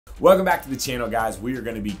Welcome back to the channel, guys. We are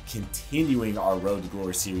going to be continuing our Road to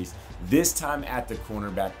Glory series, this time at the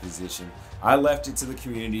cornerback position. I left it to the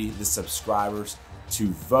community, the subscribers, to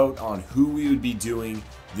vote on who we would be doing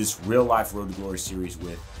this real-life Road to Glory series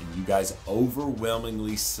with, and you guys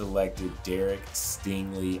overwhelmingly selected Derek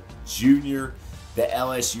Stingley Jr., the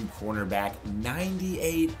LSU cornerback,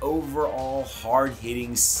 98 overall,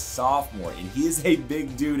 hard-hitting sophomore, and he is a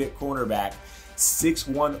big dude at cornerback,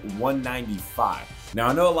 6'1", 195. Now,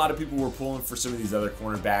 I know a lot of people were pulling for some of these other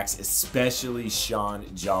cornerbacks, especially Sean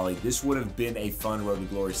Jolly. This would have been a fun Road to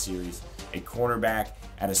Glory series. A cornerback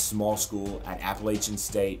at a small school at Appalachian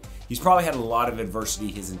State. He's probably had a lot of adversity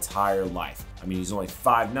his entire life. I mean, he's only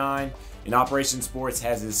 5'9". In Operation Sports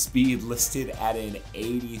has his speed listed at an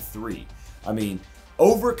 83. I mean,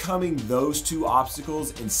 overcoming those two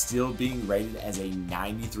obstacles and still being rated as a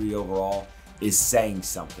 93 overall is saying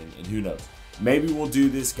something, and who knows? Maybe we'll do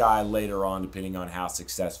this guy later on, depending on how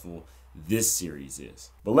successful this series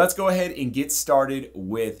is. But let's go ahead and get started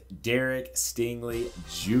with Derek Stingley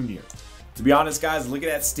Jr. To be honest, guys, looking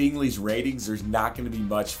at Stingley's ratings, there's not going to be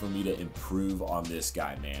much for me to improve on this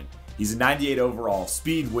guy, man. He's a 98 overall.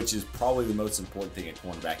 Speed, which is probably the most important thing at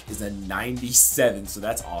cornerback, is a 97, so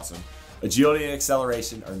that's awesome. Agility and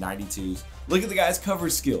acceleration are 92s. Look at the guy's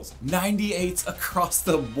coverage skills. 98s across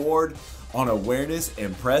the board on awareness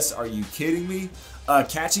and press. Are you kidding me?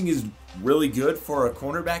 Catching is really good for a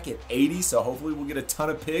cornerback at 80, so hopefully we'll get a ton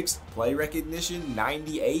of picks. Play recognition,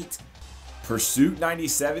 98. Pursuit,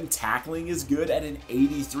 97. Tackling is good at an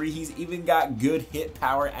 83. He's even got good hit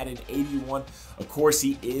power at an 81. Of course,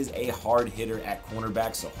 he is a hard hitter at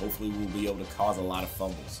cornerback, so hopefully we'll be able to cause a lot of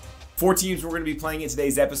fumbles. 4 teams we're going to be playing in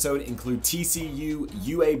today's episode include TCU,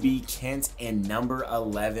 UAB, Kent, and number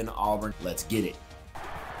 11 Auburn. Let's get it.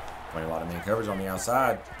 Playing a lot of man coverage on the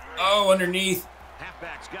outside. Oh, underneath.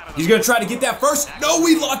 He's going to try to get that first. No,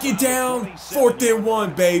 we lock it down. 4th and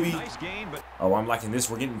 1, baby. Oh, I'm liking this.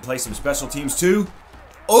 We're getting to play some special teams too.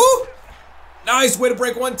 Oh, nice way to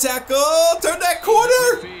break one tackle. Turn that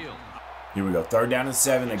corner. Here we go. 3rd down and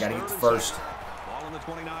 7. They got to get the first.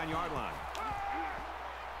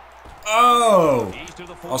 Oh,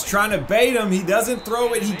 I was trying to bait him. He doesn't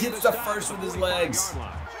throw it. He gets the first with his legs.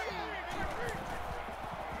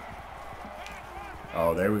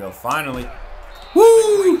 Oh, there we go. Finally.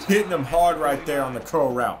 Woo! Hitting him hard right there on the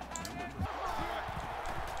curl route.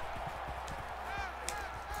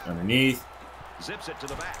 Underneath. Zips it to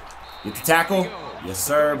the back. Get the tackle. Yes,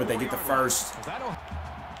 sir, but they get the first.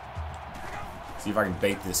 See if I can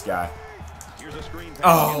bait this guy.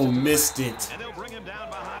 Oh, missed it.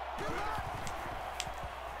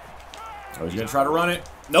 Oh, he's going to try to run it.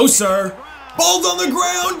 No, sir. Ball's on the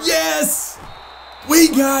ground. Yes. We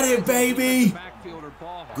got it, baby.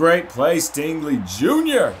 Great play, Stingley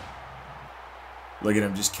Jr. Look at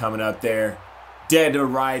him just coming up there. Dead to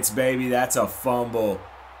rights, baby. That's a fumble.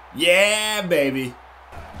 Yeah, baby.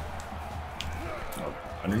 Oh,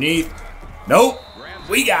 underneath. Nope.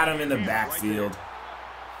 We got him in the backfield.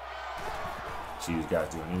 She's got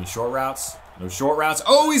to do any short routes. No short routes.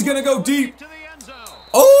 Oh, he's going to go deep.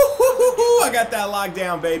 Oh, I got that locked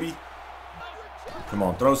down, baby. Come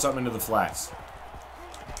on, throw something into the flats.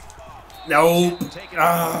 Nope.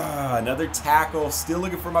 Ah, another tackle. Still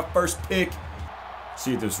looking for my first pick.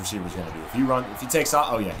 See what this receiver's going to do. If he takes off.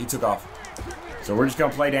 Oh, yeah, he took off. So we're just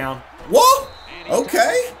going to play down. Whoa.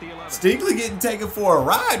 Okay. Stingley getting taken for a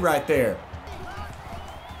ride right there.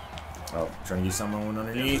 Oh, trying to get someone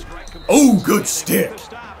underneath. Oh, good stick.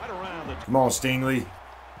 Come on, Stingley.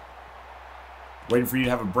 Waiting for you to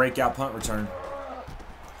have a breakout punt return.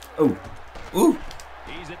 Oh. Ooh.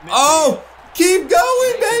 Oh. Keep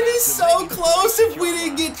going, baby. So close. If we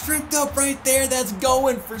didn't get tripped up right there, that's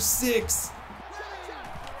going for 6.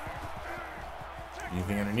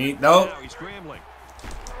 Anything underneath? Nope.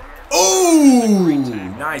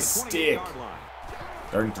 Oh, nice stick.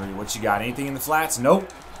 3rd and 3. What you got? Anything in the flats?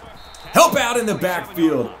 Nope. Help out in the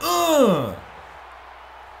backfield.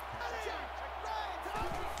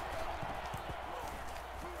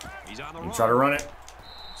 Try to run it.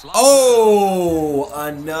 Oh,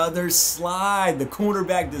 another slide. The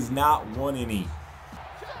cornerback does not want any.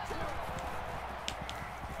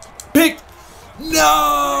 Picked.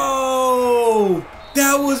 No!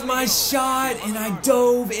 That was my shot, and I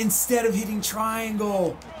dove instead of hitting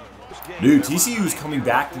triangle. Dude, TCU is coming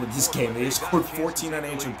back with this game. They scored 14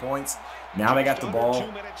 unanswered points. Now they got the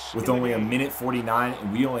ball with only 1:49,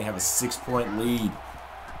 and we only have a 6-point lead.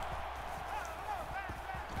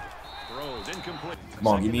 Come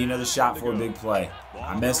on, give me another shot for a big play.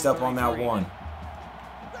 I messed up on that one.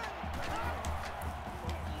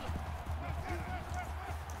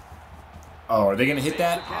 Oh, are they going to hit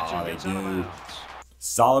that? Oh, they do.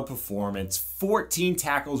 Solid performance. 14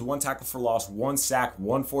 tackles, 1 tackle for loss, 1 sack,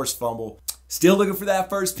 1 forced fumble. Still looking for that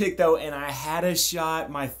first pick, though, and I had a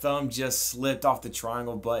shot. My thumb just slipped off the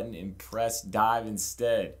triangle button and pressed dive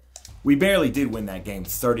instead. We barely did win that game,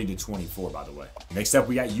 30-24, by the way. Next up,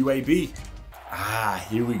 we got UAB. Ah,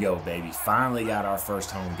 here we go, baby. Finally got our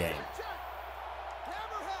first home game.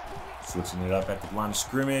 Switching it up at the line of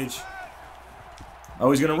scrimmage. Oh,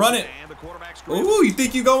 he's going to run it. Ooh, you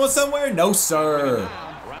think you're going somewhere? No, sir.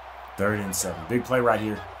 3rd and 7. Big play right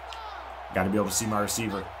here. Got to be able to see my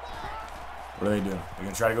receiver. What are they doing? They're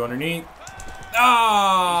going to try to go underneath.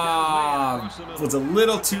 Ah! Was a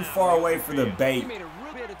little too far away for the bait.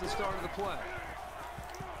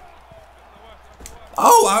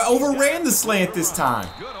 Oh, I overran the slant this time.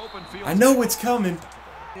 I know it's coming.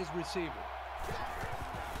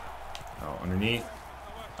 Oh, underneath.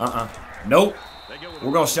 Nope.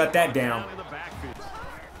 We're going to shut that down.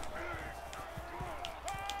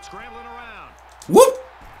 Whoop!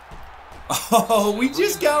 Oh, we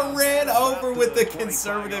just got ran over with the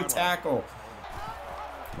conservative tackle.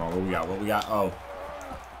 Come on, what we got? What we got? Oh.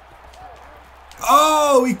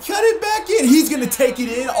 Oh, he cut it back in. He's going to take it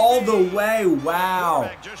in all the way.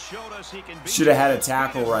 Wow. Should have had a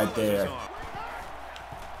tackle right there.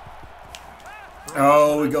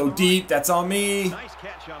 Oh, we go deep. That's on me.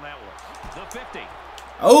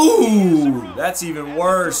 Oh, that's even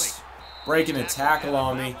worse. Breaking a tackle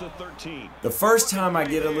on me. The first time I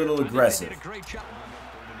get a little aggressive.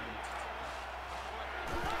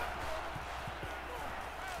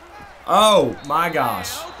 Oh, my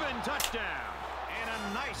gosh.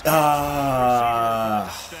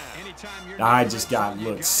 I just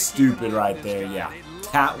looked stupid right there. Yeah,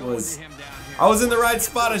 that was... I was in the right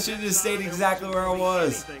spot. I should have just stayed exactly where I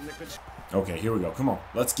was. Okay, here we go. Come on.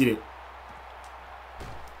 Let's get it.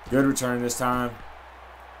 Good return this time.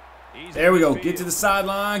 There we go. Get to the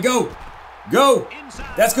sideline. Go. Go.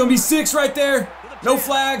 That's going to be 6 right there. No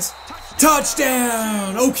flags.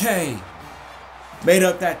 Touchdown. Okay. Made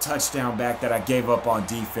up that touchdown back that I gave up on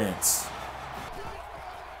defense.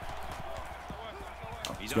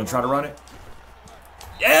 Oh, he's going to try to run it.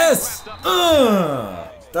 Yes.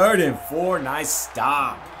 3rd and 4. Nice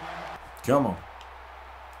stop. Come on.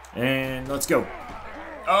 And let's go.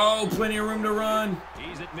 Oh, plenty of room to run.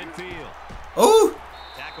 He's at midfield. Oh.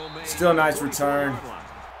 Still a nice return.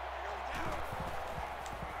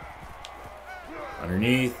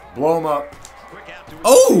 Underneath. Blow him up.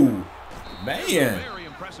 Oh, man.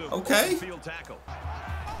 Okay.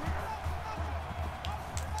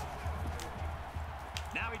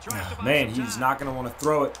 Man, he's not going to want to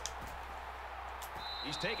throw it.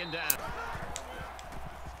 He's taken down.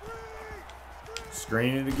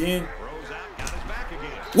 Screen it again.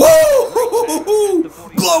 Woo!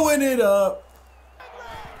 Blowing it up.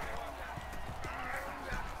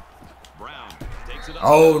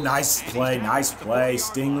 Oh, nice play. Nice play,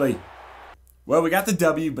 Stingley. Well, we got the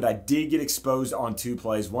W, but I did get exposed on 2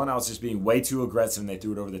 plays. One, I was just being way too aggressive, and they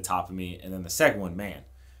threw it over the top of me. And then the second one, man,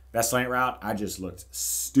 that slant route, I just looked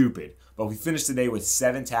stupid. But we finished the day with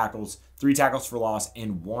 7 tackles, 3 tackles for loss,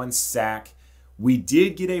 and 1 sack. We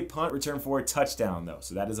did get a punt return for a touchdown, though,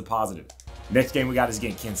 so that is a positive. Next game we got is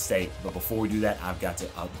against Kent State. But before we do that, I've got to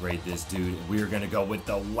upgrade this dude. We are going to go with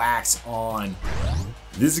the wax on.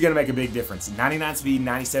 This is going to make a big difference. 99 speed,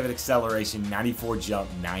 97 acceleration, 94 jump,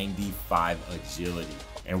 95 agility.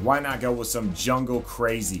 And why not go with some jungle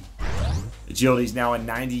crazy? Agility is now a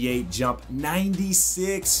 98, jump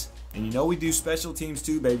 96. And you know we do special teams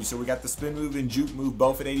too, baby. So we got the spin move and juke move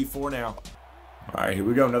both at 84 now. All right, here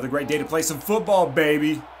we go. Another great day to play some football,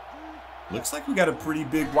 baby. Looks like we got a pretty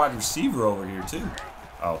big wide receiver over here, too.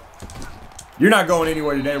 Oh. You're not going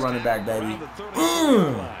anywhere today, running back, baby.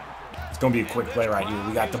 It's going to be a quick play right here.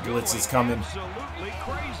 We got the blitzes coming.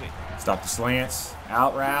 Stop the slants.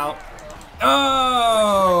 Out route.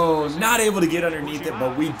 Oh, not able to get underneath it,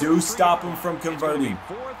 but we do stop him from converting.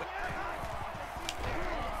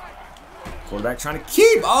 Quarterback trying to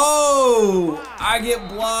keep. Oh, I get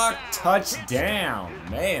blocked. Touchdown.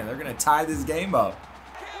 Man, they're going to tie this game up.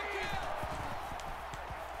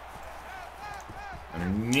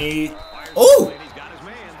 Underneath. Oh,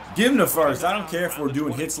 give him the first. I don't care if we're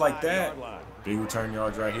doing hits like that. Big return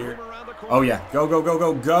yards right here. Oh, yeah. Go, go, go,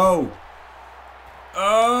 go, go.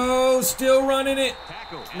 Oh, still running it.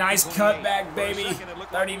 Nice cutback, baby.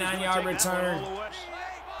 39-yard return.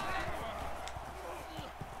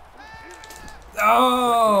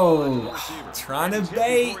 Oh, trying to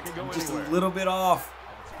bait. Just a little bit off.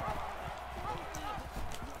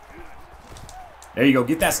 There you go.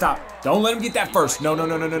 Get that stop. Don't let him get that first. No, no,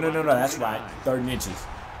 no, no, no, no, no, no. That's right. 3rd and inches.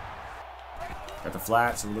 Got the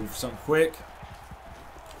flat, so we're looking for something quick.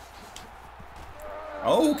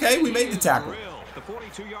 Oh, okay, we made the tackle.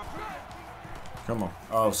 Come on.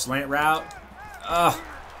 Oh, slant route.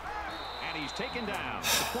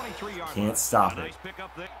 Can't stop it.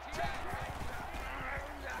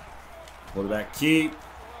 Quarterback keep.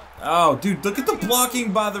 Oh, dude, look at the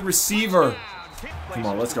blocking by the receiver. Come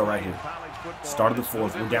on, let's go right here. Start of the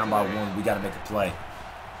fourth. We're down by 1. We got to make a play.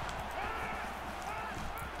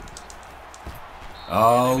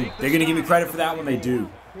 Oh, they're going to give me credit for that one. They do.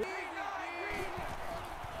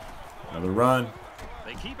 Another run.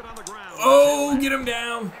 Oh, get him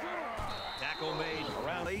down.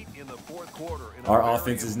 Our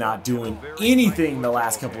offense is not doing anything the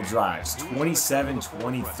last couple drives.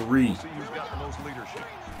 27-23.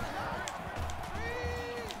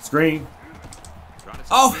 Screen.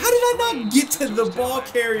 Oh, how did I not get to the ball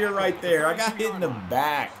carrier right there? I got hit in the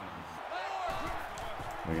back.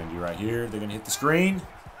 They're going to do right here. They're going to hit the screen.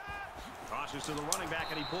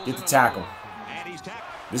 Get the tackle.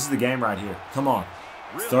 This is the game right here. Come on.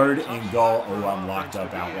 3rd and goal. Oh, I'm locked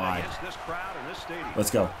up out wide.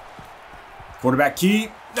 Let's go. Quarterback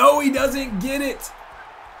keep. No, he doesn't get it.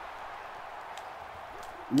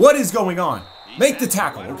 What is going on? Make the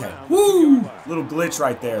tackle. Okay. Woo! Little glitch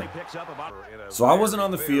right there. So I wasn't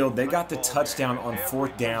on the field. They got the touchdown on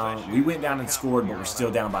 4th down. We went down and scored, but we're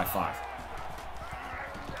still down by 5.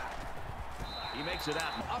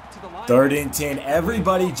 3rd and 10.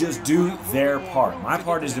 Everybody just do their part. My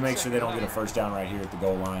part is to make sure they don't get a first down right here at the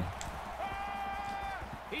goal line.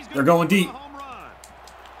 They're going deep.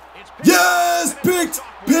 Yes! Picked!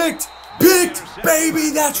 Picked! Picked! Baby,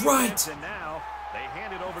 that's right!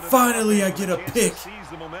 Finally, I get a pick.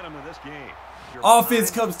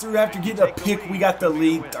 Offense comes through after getting a pick. We got the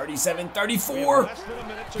lead,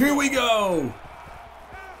 37-34. Here we go.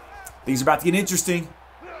 Things are about to get interesting.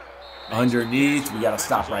 Underneath, we got to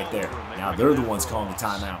stop right there. Now they're the ones calling the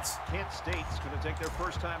timeouts.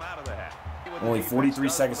 Only 43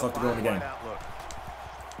 seconds left to go in the game.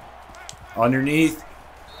 Underneath.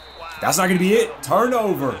 That's not going to be it.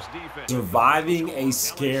 Turnover. Surviving a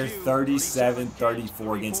scare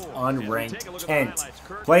 37-34 against unranked Kent.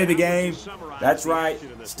 Play of the game. That's right.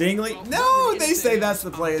 Stingley. No, they say that's the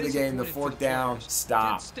play of the game. The 4th down.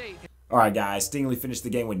 Stop. All right, guys. Stingley finished the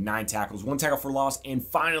game with 9 tackles, 1 tackle for loss, and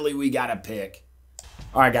finally we got a pick.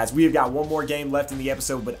 All right, guys. We have got one more game left in the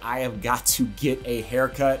episode, but I have got to get a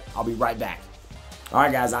haircut. I'll be right back. All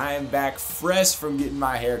right, guys, I am back fresh from getting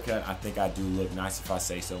my haircut. I think I do look nice if I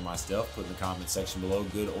say so myself. Put in the comment section below,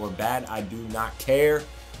 good or bad. I do not care.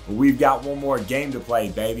 But we've got one more game to play,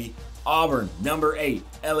 baby. Auburn, number 8.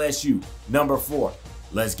 LSU, number 4.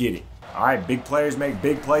 Let's get it. All right, big players make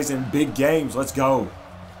big plays in big games. Let's go.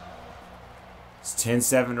 It's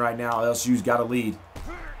 10-7 right now. LSU's got a lead.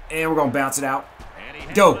 And we're going to bounce it out.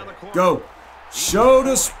 Go, go. Show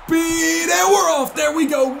the speed, and we're off. There we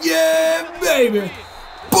go. Yeah, baby.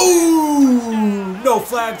 Boom. No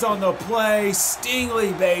flags on the play.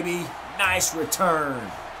 Stingley, baby. Nice return.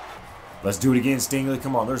 Let's do it again, Stingley.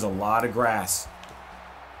 Come on, there's a lot of grass.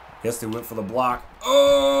 Guess they went for the block.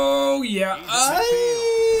 Oh, yeah.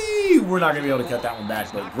 We're not going to be able to cut that one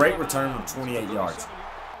back, but great return with 28 yards.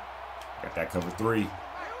 Got that cover 3.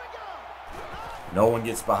 No one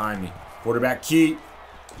gets behind me. Quarterback keep.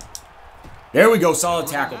 There we go, solid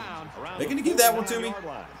tackle. They're going to give that one to me.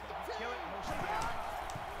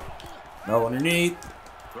 No, underneath.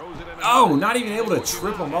 Oh, not even able to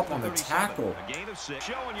trip him up on the tackle.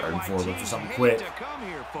 3rd and 4, look for something quick.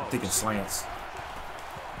 I'm thinking slants.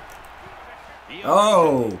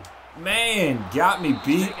 Oh, man, got me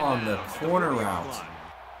beat on the corner route.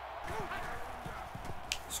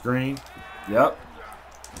 Screen. Yep.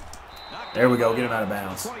 There we go, get him out of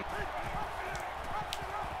bounds.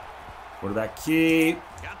 Quarterback keep.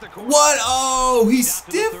 What? Oh, he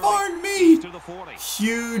stiff-armed me.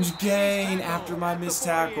 Huge gain after my missed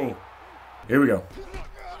tackle. Here we go.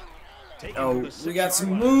 Oh, we got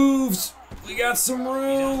some moves. We got some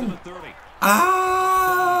room.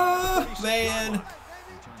 Ah, man.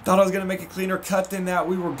 Thought I was going to make a cleaner cut than that.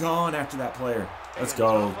 We were gone after that player. Let's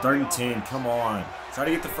go. 3rd and 10. Come on. Try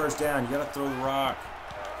to get the first down. You got to throw the rock.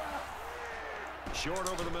 Short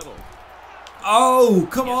over the middle. Oh,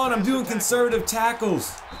 come on. I'm doing conservative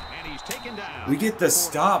tackles. We get the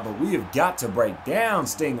stop, but we have got to break down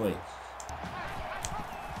Stingley.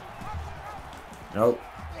 Nope.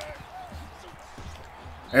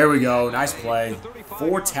 There we go. Nice play.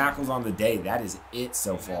 4 tackles on the day. That is it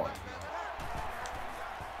so far.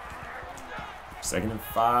 2nd and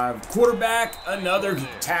 5. Quarterback. Another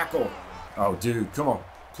tackle. Oh, dude. Come on.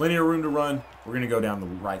 Plenty of room to run. We're going to go down the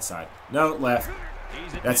right side. No, left.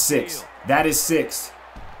 That's 6. That is 6.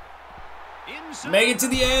 Make it to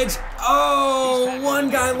the edge. Oh, one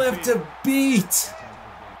guy left to beat.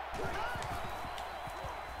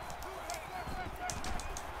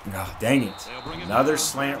 Oh, dang it. Another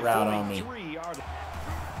slant route on me.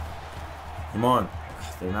 Come on.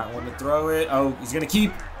 They're not wanting to throw it. Oh, he's going to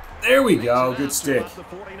keep. There we go. Good stick.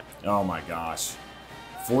 Oh, my gosh.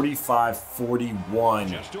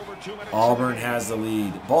 45-41. Auburn has the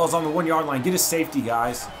lead. Ball's on the 1-yard line. Get a safety,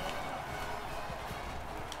 guys.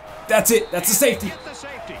 That's it. That's the safety.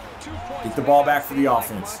 Get the ball back for the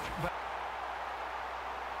offense.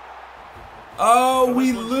 Oh,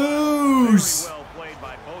 we lose.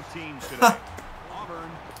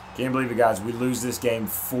 Can't believe it, guys. We lose this game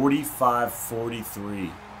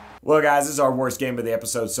 45-43. Well, guys, this is our worst game of the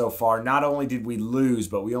episode so far. Not only did we lose,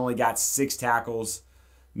 but we only got 6 tackles.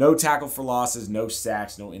 No tackle for losses, no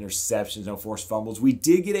sacks, no interceptions, no forced fumbles. We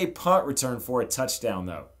did get a punt return for a touchdown,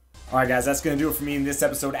 though. All right, guys, that's going to do it for me in this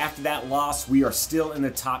episode. After that loss, we are still in the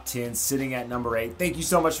top 10, sitting at number 8. Thank you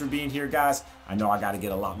so much for being here, guys. I know I got to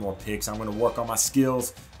get a lot more picks. I'm going to work on my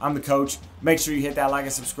skills. I'm the coach. Make sure you hit that like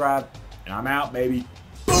and subscribe, and I'm out, baby.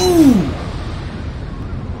 Boom!